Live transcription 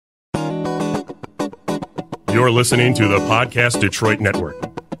You're listening to the Podcast Detroit Network.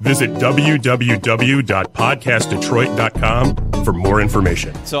 Visit www.podcastdetroit.com for more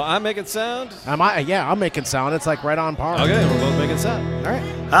information. So I'm making sound? I'm making sound. It's like right on par. Okay, we're both making sound. All right.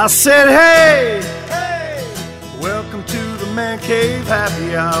 I said, hey, welcome to the Man Cave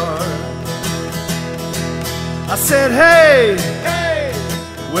Happy Hour. I said, hey,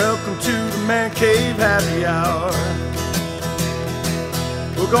 welcome to the Man Cave Happy Hour.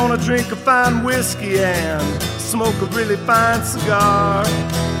 We're gonna drink a fine whiskey and smoke a really fine cigar.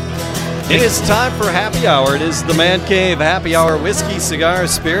 It is time for Happy Hour. It is the Man Cave Happy Hour whiskey,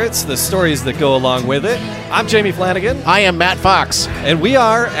 cigars, spirits, the stories that go along with it. I'm Jamie Flanagan. I am Matt Fox. And we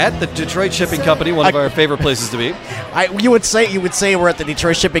are at the Detroit Shipping Company, one of our favorite places to be. You would say we're at the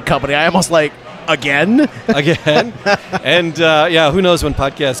Detroit Shipping Company. I almost like, again? Again. And, who knows when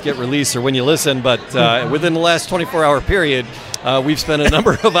podcasts get released or when you listen, but within the last 24-hour period, we've spent a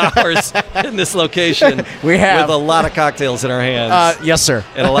number of hours in this location. We have. With a lot of cocktails in our hands. Yes, sir.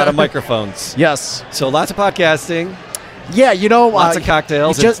 And a lot of microphones. Yes. So lots of podcasting. Yeah, lots of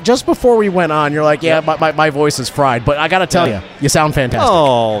cocktails. Just before we went on, you're like, my voice is fried. But I got to tell you, you sound fantastic.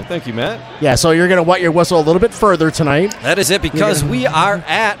 Oh, thank you, Matt. Yeah, so you're going to wet your whistle a little bit further tonight. That is it, because we are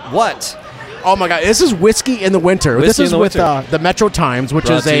at what? Oh, my God. This is Whiskey in the Winter. This is with the Metro Times, which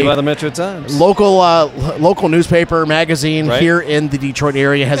is by the Metro Times. Local newspaper, magazine here in the Detroit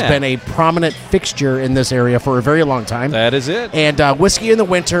area, has been a prominent fixture in this area for a very long time. That is it. And Whiskey in the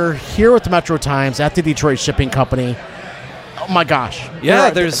Winter here with the Metro Times at the Detroit Shipping Company. Oh, my gosh.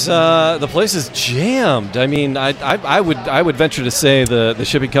 Yeah, there's the place is jammed. I mean, I would venture to say the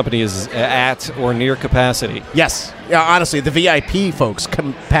shipping company is at or near capacity. Yes. Yeah, honestly, the VIP folks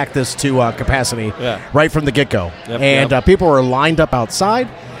can pack this to capacity right from the get-go. Yep, people are lined up outside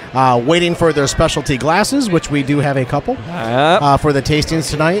waiting for their specialty glasses, which we do have a couple for the tastings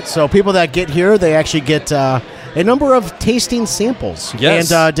tonight. So people that get here, they actually get a number of tasting samples.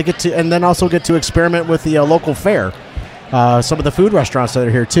 Yes. And then also get to experiment with the local fare. Some of the food restaurants that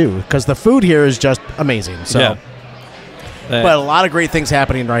are here, too, because the food here is just amazing. So, but a lot of great things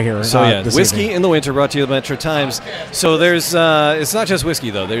happening right here. So, Whiskey in the Winter brought to you by the Metro Times. So, there's it's not just whiskey,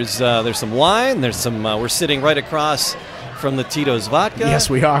 though. There's some wine. There's some. We're sitting right across from the Tito's Vodka. Yes,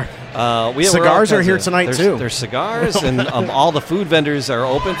 we are. Cigars are here tonight, too. There's cigars, and all the food vendors are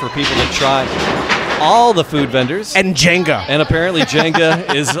open for people to try. All the food vendors. And Jenga. And apparently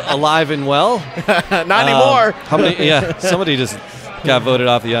Jenga is alive and well. Not anymore. Somebody just got voted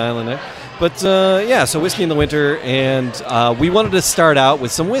off the island there. But, so Whiskey in the Winter, and we wanted to start out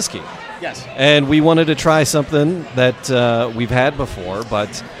with some whiskey. Yes. And we wanted to try something that we've had before,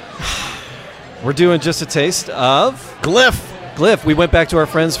 but we're doing just a taste of... Glyph. We went back to our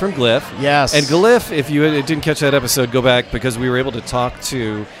friends from Glyph. Yes. And Glyph, if you didn't catch that episode, go back, because we were able to talk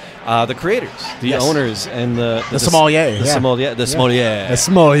to... the creators, the owners, and the sommelier. The sommelier. The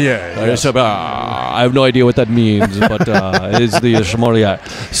sommelier. Yes. I have no idea what that means, but it's the sommelier.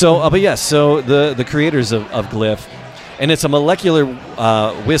 So, so the creators of Glyph, and it's a molecular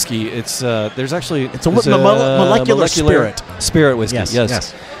whiskey. It's it's a molecular spirit whiskey.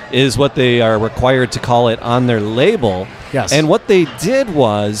 Yes. Is what they are required to call it on their label. Yes. And what they did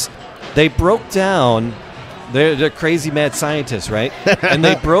was they broke down. They're crazy mad scientists, right? And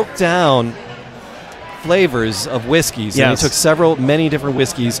they broke down flavors of whiskeys. Yes. And they took many different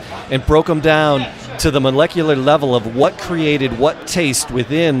whiskeys and broke them down to the molecular level of what created what taste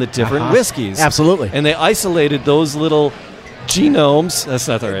within the different whiskeys. Absolutely. And they isolated those little genomes. That's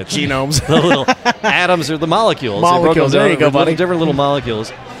not the right thing. Genomes. The little atoms or the molecules. Molecules. There you go, buddy. Different little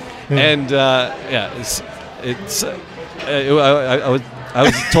molecules. And, I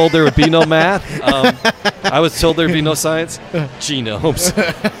was told there would be no math. I was told there would be no science. Genomes.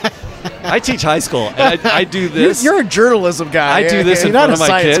 I teach high school, and I do this. You're a journalism guy. I do this in front of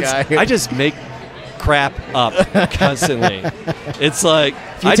my kids. Guy. I just make crap up constantly. It's like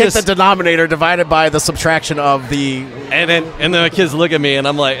you take the denominator divided by the subtraction of the, and then the kids look at me, and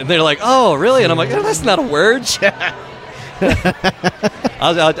I'm like, and they're like, "Oh, really?" And I'm like, "Oh, that's not a word."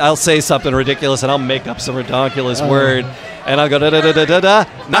 I'll say something ridiculous, and I'll make up some ridiculous word. And I'll go da-da-da-da-da-da,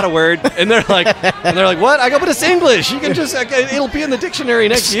 not a word. And they're like, what? I go, but it's English. You can just, it'll be in the dictionary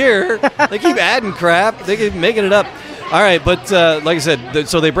next year. They keep adding crap. They keep making it up. All right, but like I said,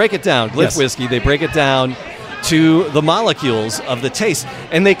 so they break it down. Glyph whiskey, they break it down to the molecules of the taste.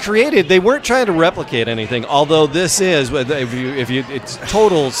 And they weren't trying to replicate anything, although this is, it's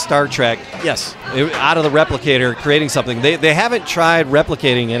total Star Trek. Yes. Out of the replicator, creating something. They haven't tried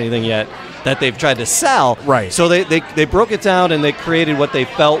replicating anything yet that they've tried to sell. Right. So they broke it down, and they created what they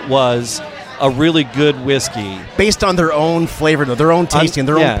felt was a really good whiskey based on their own flavor, their own tasting,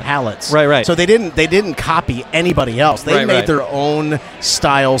 their own palates. Right. So they didn't copy anybody else. They made their own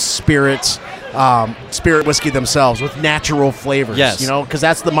style spirit whiskey themselves with natural flavors. Yes. Because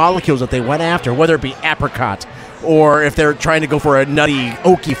that's the molecules that they went after, whether it be apricot or if they're trying to go for a nutty,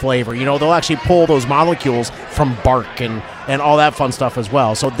 oaky flavor. They'll actually pull those molecules from bark and all that fun stuff as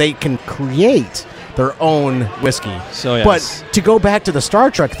well. So they can create their own whiskey. So yes. But to go back to the Star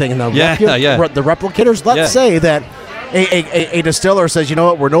Trek thing, the replicators, let's say that a distiller says, you know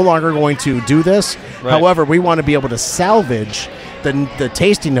what, we're no longer going to do this. Right. However, we want to be able to salvage the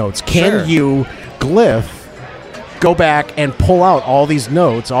tasting notes. Can you, Glyph, go back and pull out all these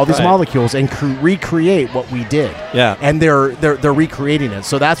notes, all these molecules, and recreate what we did? Yeah. And they're recreating it.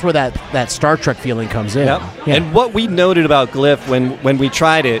 So that's where that Star Trek feeling comes in. Yep. Yeah. And what we noted about Glyph when we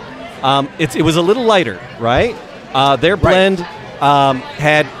tried it, it was a little lighter, right? Their blend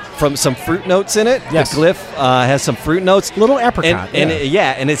had some fruit notes in it. Yes. The Glyph has some fruit notes. Little apricot. And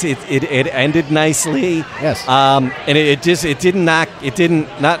it ended nicely. Yes. And it didn't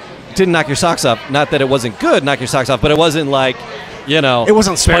knock your socks off. Not that it wasn't good, knock your socks off, but it wasn't like, it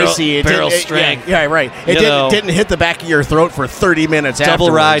wasn't spicy. Barrel strength. Yeah, right. It didn't hit the back of your throat for 30 minutes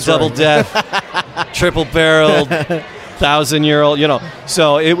double rye, afterwards. double death, triple barreled, 1,000-year-old.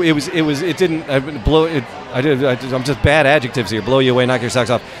 So it didn't blow it. I'm just bad adjectives here. Blow you away, knock your socks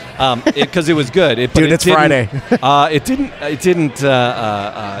off. Because it was good. It's Friday. It didn't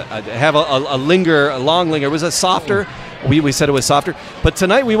have a long linger. It was a softer. We said it was softer, but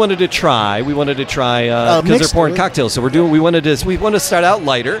tonight we wanted to try because they're pouring cocktails. So we wanted to start out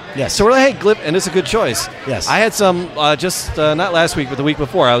lighter. Yes. So we're like, hey, Glyph, and it's a good choice. Yes. I had some just not last week, but the week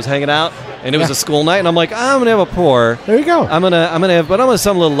before. I was hanging out, and it was a school night, and I'm like, I'm gonna have a pour. There you go. I'm gonna have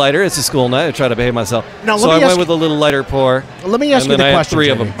something a little lighter. It's a school night. I try to behave myself. Now, so I went with a little lighter pour. Let me ask you the question. I had 3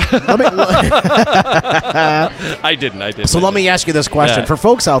 Jamie. of them. I didn't. So let me ask you this question for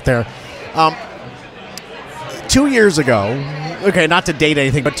folks out there. 2 years ago, okay, not to date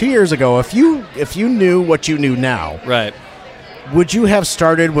anything, but 2 years ago, if you knew what you knew now, right, would you have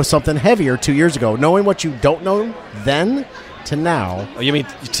started with something heavier 2 years ago, knowing what you don't know then to now? Oh, you mean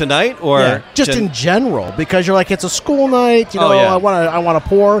tonight or just in general? Because you're like, it's a school night, I want to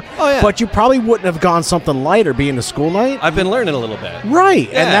pour. Oh, yeah. But you probably wouldn't have gone something lighter being a school night. I've been learning a little bit. Right,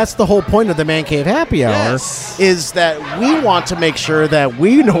 yeah. and that's the whole point of the Man Cave Happy Hour, is that we want to make sure that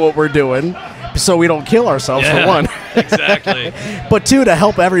we know what we're doing so we don't kill ourselves, for one. Exactly. But two, to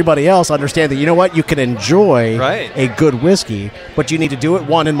help everybody else understand that, you can enjoy right. a good whiskey, but you need to do it,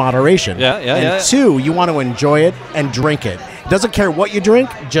 one, in moderation. And two, you want to enjoy it and drink it. It doesn't care what you drink,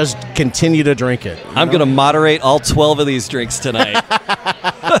 just continue to drink it. I'm going to moderate all 12 of these drinks tonight.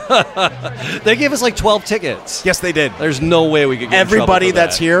 They gave us like 12 tickets. Yes, they did. There's no way we could get everybody in trouble for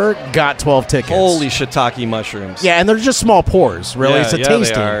that's here got 12 tickets. Holy shiitake mushrooms. Yeah, and they're just small pours, really. Yeah, it's a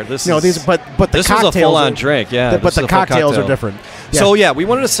tasting. They are. But the this cocktails was a full-on drink, but the cocktails are different. Yeah. So, we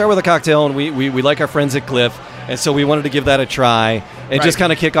wanted to start with a cocktail, and we like our friends at Glyph, and so we wanted to give that a try and just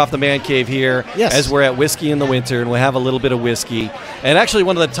kind of kick off the Man Cave here as we're at Whiskey in the Winter, and we'll have a little bit of whiskey. And actually,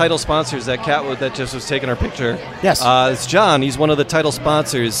 one of the title sponsors, that cat that just was taking our picture, it's John. He's one of the title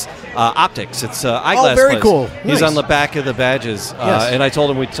sponsors, Optics. It's eyeglass. Oh, very place. cool. He's Nice. on the back of the badges, and I told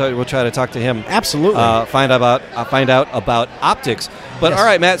him we'll try to talk to him. Absolutely. Find out about Optics. But all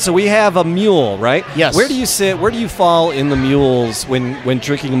right, Matt. So we have a mule, right? Yes. Where do you sit? Where do you fall in the mules when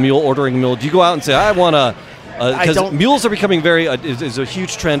drinking a mule, ordering a mule? Do you go out and say, I want a? Because mules are becoming is a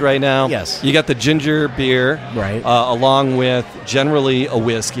huge trend right now. Yes. You got the ginger beer, right, along with generally a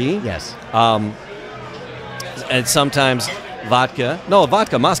whiskey. Yes. And sometimes vodka. No,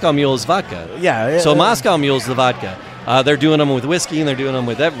 vodka. Moscow Mule is vodka. Yeah. So Moscow Mule is the vodka. They're doing them with whiskey, and they're doing them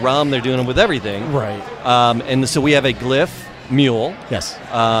with rum. They're doing them with everything. Right. And so we have a Glyph Mule. Yes.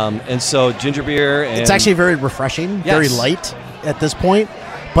 And so ginger beer. And it's actually very refreshing, very light at this point.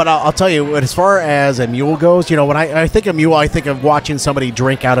 But I'll tell you, as far as a mule goes, when I think of mule, I think of watching somebody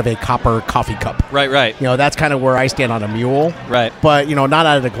drink out of a copper coffee cup. Right. That's kind of where I stand on a mule. Right. But, not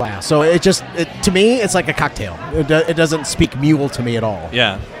out of the glass. So to me, it's like a cocktail. It doesn't speak mule to me at all.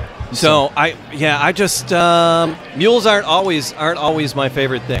 Yeah. So I just mules aren't always my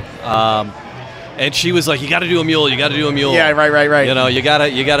favorite thing. And she was like, "You got to do a mule. You got to do a mule." Yeah. Right. You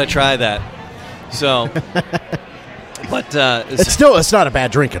gotta try that. So. But it's not a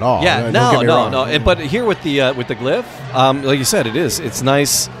bad drink at all. Yeah, no. But here with the Glyph, like you said, it's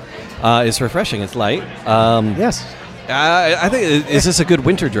nice. It's refreshing. It's light. Yes. I think is this a good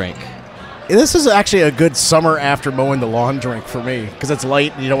winter drink? This is actually a good summer after mowing the lawn drink for me because it's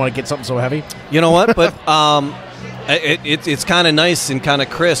light and you don't want to get something so heavy. You know what? But It's kind of nice and kind of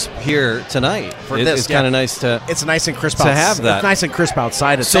crisp here tonight. It's kind of nice to. It's nice and crisp to have that. It's nice and crisp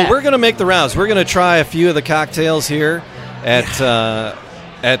outside. So we're going to make the rounds. We're going to try a few of the cocktails here at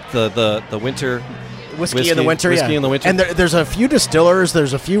the winter. Whiskey in the winter, Whiskey in the winter. And there's a few distillers.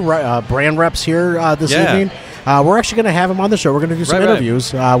 There's a few brand reps here this evening. We're actually going to have them on the show. We're going to do some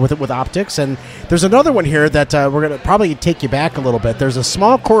interviews with optics. And there's another one here that we're going to probably take you back a little bit. There's a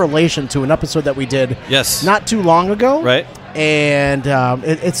small correlation to an episode that we did not too long ago. Right. And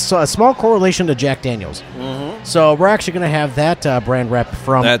it's a small correlation to Jack Daniels. Mm-hmm. So we're actually going to have that brand rep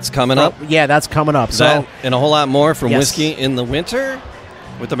from... That's coming up? Yeah, that's coming up. That and a whole lot more from Whiskey in the Winter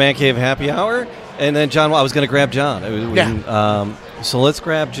with the Man Cave Happy Hour. And then, John, I was going to grab John. So let's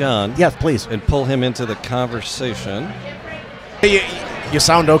grab John. Yes, please. And pull him into the conversation. You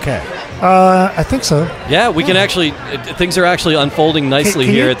sound okay. I think so. Yeah, we can actually... Things are actually unfolding nicely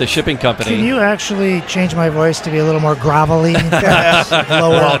here at the shipping company. Can you actually change my voice to be a little more grovelly?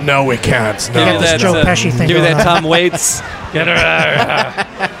 Lower? Well, no, we can't. No. Get this Joe Pesci thing give me that on. Tom Waits. Get her.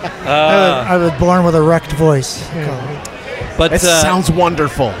 I was born with a wrecked voice. But it sounds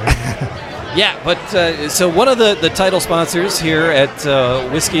wonderful. Yeah, but so one of the title sponsors here at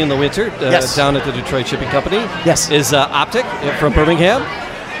Whiskey in the Winter down at the Detroit Shipping Company is Optic from Birmingham.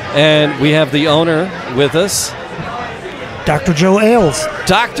 And we have the owner with us. Dr. Joe Ailes.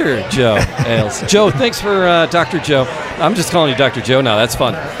 Dr. Joe Ailes. Joe, thanks for Dr. Joe. I'm just calling you Dr. Joe now. That's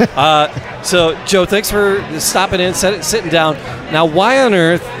fun. So, Joe, thanks for stopping in, sitting down. Now, why on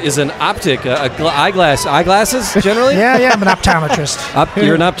earth is an optic, eyeglasses generally? Yeah, I'm an optometrist.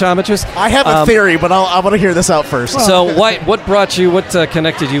 You're an optometrist? I have a theory, but I want to hear this out first. So, what brought you, what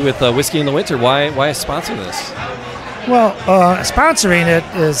connected you with Whiskey in the Winter? Why sponsor this? Well, sponsoring it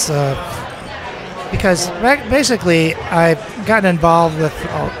is because basically I've gotten involved with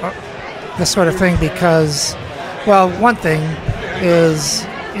this sort of thing because, well, one thing is,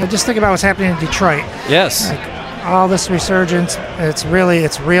 just think about what's happening in Detroit. Yes. Like, all this resurgence, it's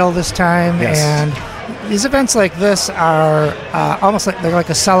real this time, and these events like this are almost like they're like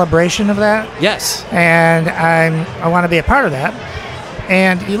a celebration of that. Yes. And I want to be a part of that.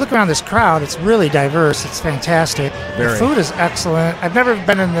 And you look around this crowd, it's really diverse. It's fantastic. Very. The food is excellent. I've never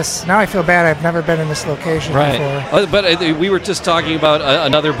been in this. Now I feel bad I've never been in this location before. But we were just talking about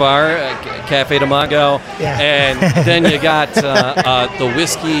another bar, Cafe de Mongo. Yeah. And then you got the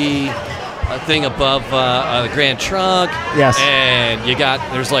whiskey thing above the Grand Trunk. Yes. And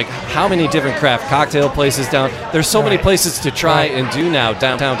there's like how many different craft cocktail places down. There's so many places to try and do now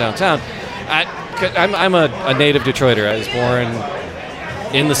downtown. I'm a native Detroiter. I was born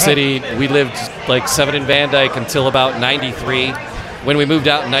in the city. We lived like 7 in Van Dyke until about 93. When we moved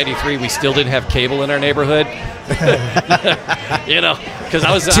out in 93, we still didn't have cable in our neighborhood. Because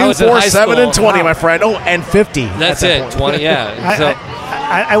I was in high 2, 4, 7, school. and 20, my friend. Oh, and 50. That's it, 20, yeah.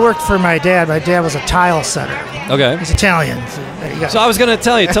 I worked for my dad. My dad was a tile setter. Okay. He's Italian. So I was going to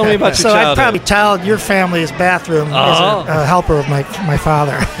tell me about your so childhood. I probably tiled your family's bathroom as a helper of my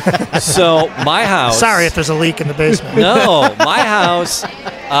father. So my house... Sorry if there's a leak in the basement. No, my house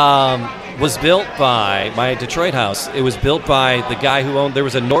was built by... My Detroit house, it was built by the guy who owned... There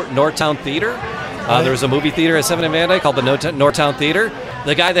was a Northtown Theater. There was a movie theater at 7 in Van Dyke called the Northtown Theater.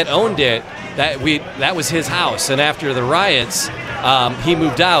 The guy that owned it, that was his house. And after the riots, he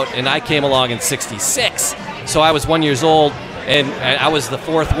moved out, and I came along in 66. So I was 1 year old, and I was the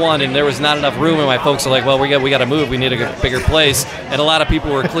fourth one, and there was not enough room, and my folks were like, well, we got to move. We need a bigger place. And a lot of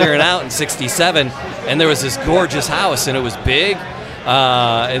people were clearing out in 67, and there was this gorgeous house, and it was big.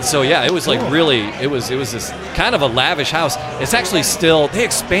 And so, yeah, it was like really, it was this kind of a lavish house. It's actually still, they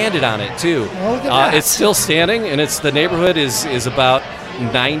expanded on it, too. Oh, look at that. It's still standing, and the neighborhood is about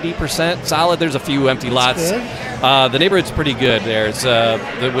 90% solid. There's a few empty lots. The neighborhood's pretty good there.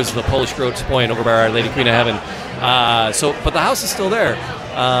 There was the Polish Groats Point over by Our Lady Queen of Heaven. But the house is still there.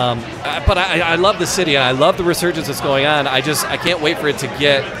 But I love the city, and I love the resurgence that's going on. I can't wait for it to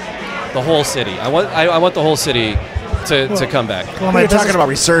get the whole city. I want the whole city to come back. Well, you're talking about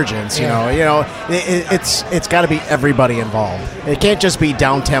resurgence, it's got to be everybody involved. It can't just be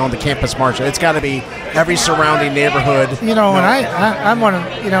downtown, the campus market. It's got to be every surrounding neighborhood. I'm one of,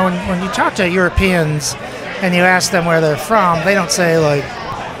 when you talk to Europeans and you ask them where they're from, they don't say like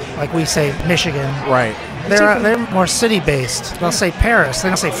we say Michigan. Right. They're more city-based. They'll say Paris. They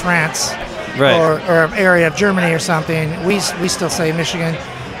don't say France. Right. Or an area of Germany or something. We still say Michigan.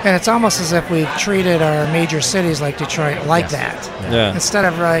 And it's almost as if we've treated our major cities like Detroit that. Yeah. Instead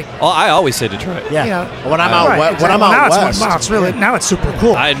of like. Oh, I always say Detroit. Yeah. You know, when I'm out, when I'm out west, now it's super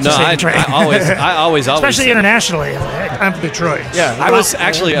cool. I always especially internationally. I'm from Detroit. Yeah. I was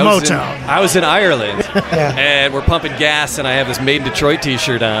actually Motown. I was in Ireland, Yeah. and we're pumping gas, and I have this Made in Detroit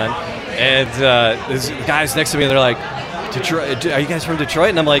T-shirt on, and there's guys next to me, and they're like, "Detroit? Are you guys from Detroit?"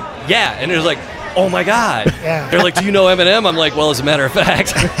 And I'm like, "Yeah," and they're like, "Oh my God!" Yeah. They're like, "Do you know Eminem?" I'm like, "Well, as a matter of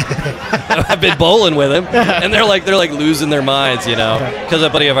fact, I've been bowling with him," and they're like losing their minds, because a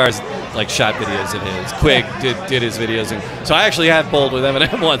buddy of ours like shot videos of his. Quig did his videos, and so I actually have bowled with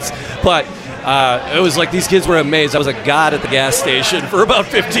Eminem once, but. It was like these kids were amazed. I was a god at the gas station for about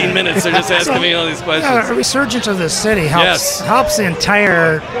 15 minutes. They're just asking me all these questions. Yeah, a resurgence of the city helps the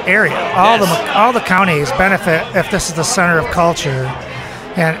entire area. All the counties benefit if this is the center of culture.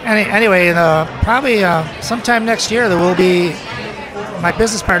 And anyway, probably sometime next year there will be. My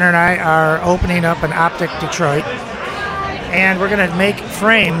business partner and I are opening up an Optic Detroit, and we're going to make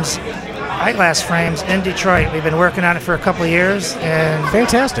frames. Eyeglass frames in Detroit. We've been working on it for a couple of years, and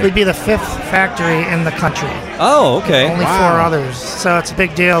fantastic. We'd be the 5th factory in the country. Oh, okay. Only 4 others, so it's a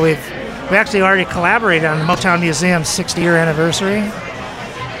big deal. We actually already collaborated on the Motown Museum's 60-year anniversary.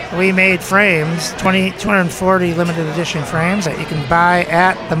 We made frames, 240 limited edition frames that you can buy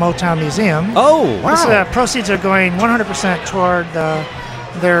at the Motown Museum. Oh, wow. This, proceeds are going 100% toward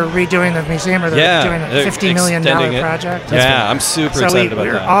they're redoing the museum, or they're doing a $50 million project. I'm super excited about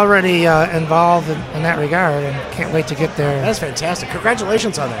we're that. We're already involved in that regard, and can't wait to get there. That's fantastic.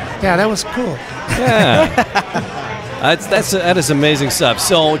 Congratulations on that. Yeah, that was cool. Yeah. That is amazing stuff.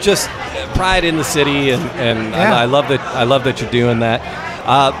 So just pride in the city, and I love that you're doing that.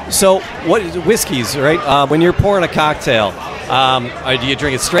 So what whiskeys, right? When you're pouring a cocktail, do you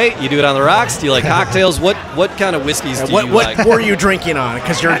drink it straight? You do it on the rocks? Do you like cocktails? What kind of whiskeys do you like? What were you drinking on?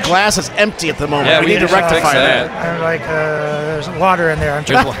 Because your glass is empty at the moment. Yeah, we need to rectify that. I'm like, there's water in there.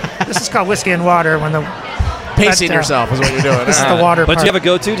 This is called whiskey and water. When the pacing yourself is what you're doing. This is the water. But part. do you have a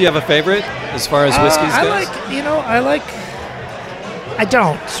go-to? Do you have a favorite as far as whiskeys goes? I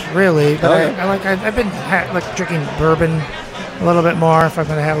don't really, but I've been drinking bourbon a little bit more if I'm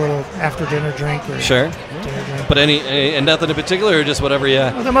going to have a little after dinner drink or sure. Dinner drink. But and nothing in particular, or just whatever you.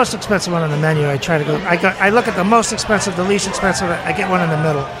 Well, the most expensive one on the menu, I try to go. I look at the most expensive, the least expensive. I get one in the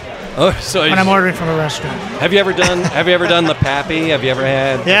middle. Oh, so when I'm ordering from a restaurant. Have you ever done the Pappy? Have you ever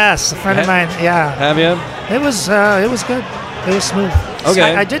had? Yes, a friend of mine. Yeah. Have you? It was good. It was smooth.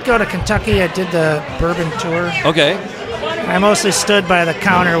 Okay. I did go to Kentucky. I did the bourbon tour. Okay. I mostly stood by the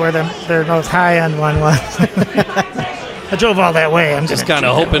counter where their most high-end one was. I drove all that way. I'm just kind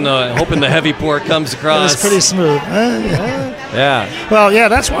of hoping the heavy pour comes across. It was pretty smooth. Yeah. Well, yeah,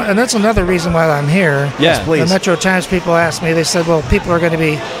 that's one, and that's another reason why I'm here. Yes, please. The Metro Times people asked me. They said, "Well, people are going to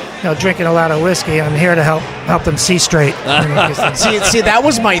be, drinking a lot of whiskey. I'm here to help them see straight." see, that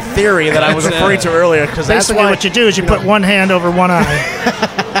was my theory that I was referring to earlier. Because basically, what you do is you put one hand over one eye.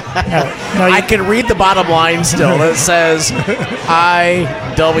 I can read the bottom line still. It says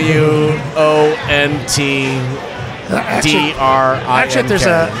IWONTDRINK. Actually, there's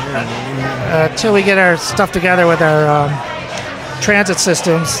till we get our stuff together with our transit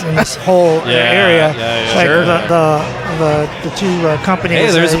systems in this whole area. Like sure. the two companies.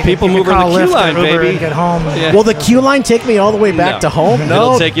 Hey, there's people moving the Q line, baby. And get home. Yeah. Will the Q line take me all the way back to home? No,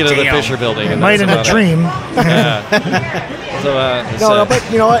 it'll take you to the Fisher Building. It might in a dream.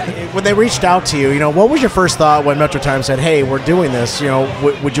 But you know what? When they reached out to you, what was your first thought when Metro Times said, "Hey, we're doing this.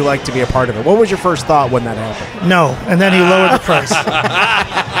 Would you like to be a part of it?" What was your first thought when that happened? No, and then he lowered the price.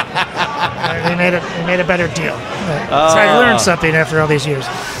 They made a better deal. So I learned something after all these years.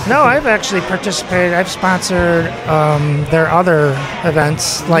 No, I've actually participated. I've sponsored their other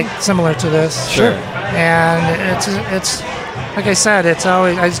events, like similar to this. Sure. And it's like I said, it's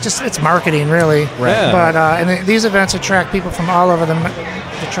marketing really. Right. But and these events attract people from all over the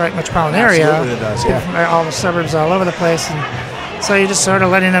Detroit metropolitan area. Absolutely, it does. Yeah. From all the suburbs all over the place. And so you're just sort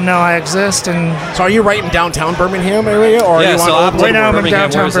of letting them know I exist. And so are you right in downtown Birmingham area, or are you on right now? I'm in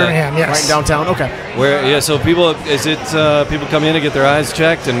downtown Birmingham. Yes. Right in downtown. Okay. Where? Yeah. So people come in to get their eyes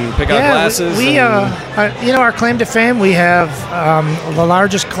checked and pick out glasses? Our claim to fame, we have the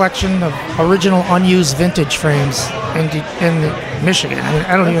largest collection of original unused vintage frames in Michigan.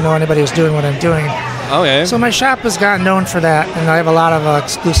 I don't even know anybody who's doing what I'm doing. Okay. So my shop has gotten known for that, and I have a lot of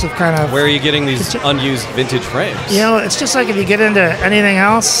exclusive kind of... Where are you getting these unused vintage frames? It's just like if you get into anything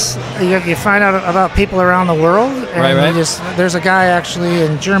else, you find out about people around the world. And right. There's a guy actually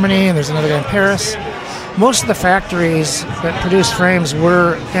in Germany, and there's another guy in Paris. Most of the factories that produce frames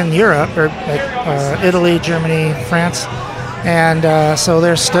were in Europe, or like Italy, Germany, France. And so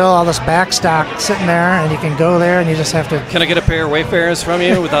there's still all this back stock sitting there, and you can go there, and you just have to. Can I get a pair of Wayfarers from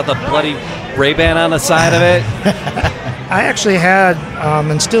you without the bloody Ray-Ban on the side of it? I actually had,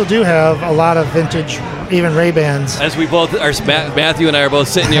 and still do have, a lot of vintage, even Ray-Bans. As we both are, Matthew and I are both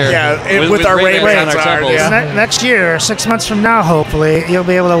sitting here with our Ray-Bans on our temples. Yeah. Next year, 6 months from now, hopefully, you'll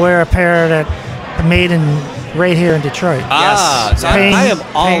be able to wear a pair that made in right here in Detroit. Yes. So paying, I am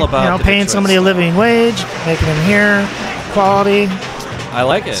all about paying somebody a living wage, making them here, quality. I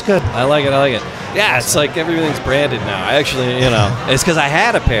like it. It's good. I like it. Yeah, it's like everything's branded now. I actually, it's because I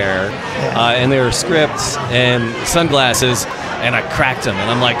had a pair, and they were scripts and sunglasses, and I cracked them, and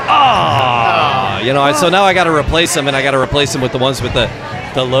I'm like, so now I got to replace them, and I got to replace them with the ones with the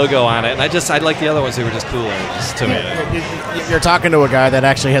logo on it, and I like the other ones. They were just cooler, just to me. You're talking to a guy that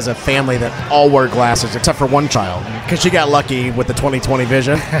actually has a family that all wear glasses, except for one child, because she got lucky with the 20/20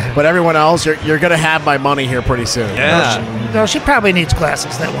 vision. But everyone else, you're going to have my money here pretty soon. Yeah. She probably needs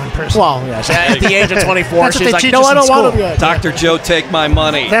glasses, that one person. Well, yeah. At the age of 24, she's like, no, I don't want them. Dr. Joe, take my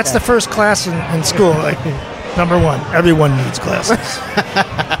money. That's the first class in school. Like, number one, everyone needs glasses.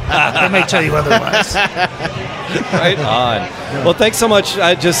 They may tell you otherwise. Right on. Well, thanks so much.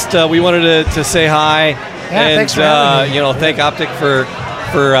 I just we wanted to say hi, and thanks for having me. Thank Optic for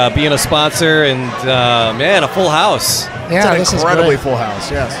being a sponsor, and man, a full house. Yeah, it's an incredibly full house.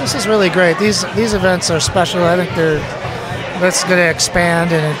 Yes, this is really great. These events are special. I think that's going to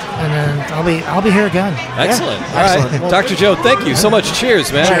expand, and then I'll be here again. Excellent. Yeah. All Excellent. right, Dr. Joe, thank you so much.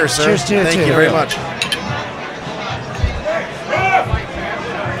 Cheers, man. Cheers, sir. Cheers to you. Thank you very much.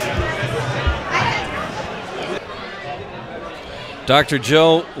 Dr.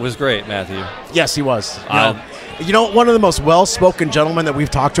 Joe was great, Matthew. Yes, he was. One of the most well-spoken gentlemen that we've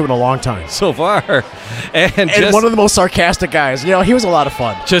talked to in a long time. So far. And one of the most sarcastic guys. He was a lot of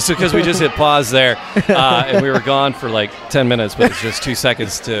fun. Just because we just hit pause there, and we were gone for like 10 minutes, but it's just 2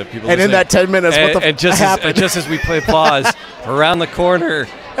 seconds to people And listening. in that 10 minutes, happened? Just as we play pause, around the corner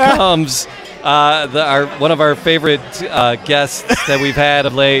comes one of our favorite guests that we've had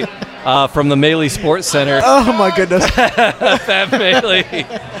of late, from the Maley Sports Center. Oh my goodness, Pat Maley.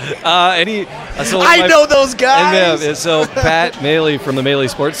 I know those guys. And so Pat Maley from the Maley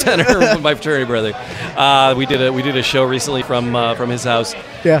Sports Center, my fraternity brother. We did a show recently from his house.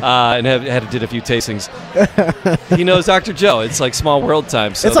 Yeah. And did a few tastings. He knows Dr. Joe. It's like small world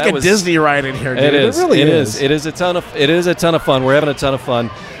time. So it's like a Disney ride in here, dude. It is. It really is. It is a ton of fun. We're having a ton of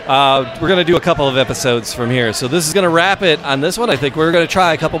fun. We're going to do a couple of episodes from here. So this is going to wrap it on this one. I think we're going to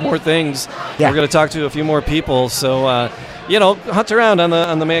try a couple more things. Yeah. We're going to talk to a few more people. So, hunt around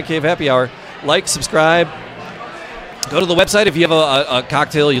on the Man Cave Happy Hour. Like, subscribe. Go to the website if you have a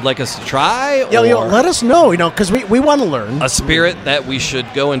cocktail you'd like us to try. Or let us know, because we want to learn. A spirit that we should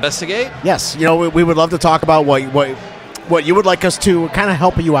go investigate. Yes, we would love to talk about what you would like us to kind of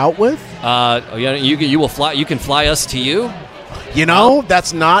help you out with. You will fly. You can fly us to you.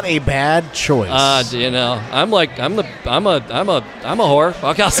 That's not a bad choice. I'm a whore.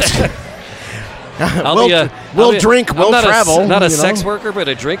 Okay, I'll say. We'll drink. We'll travel. Not a sex worker, but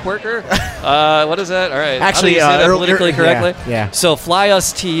a drink worker. What is that? All right. Actually, how do you say that politically correctly? Yeah. So fly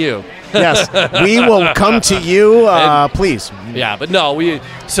us to you. Yes, we will come to you. Please. Yeah, but no,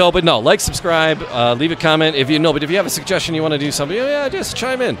 like, subscribe, leave a comment if you have a suggestion you want to do something. Just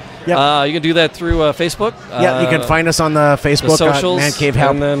chime in. Yep. You can do that through Facebook. You can find us on the Facebook, the socials, Man Cave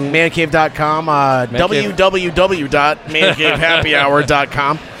mancave.com,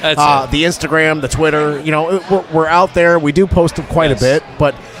 www.mancavehappyhour.com. The Instagram, the Twitter. We're out there. We do post quite a bit,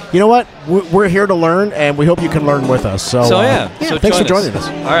 but you know what? We're here to learn, and we hope you can learn with us. So thanks for joining us.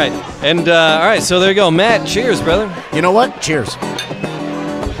 All right, and so there you go, Matt. Cheers, brother. You know what? Cheers.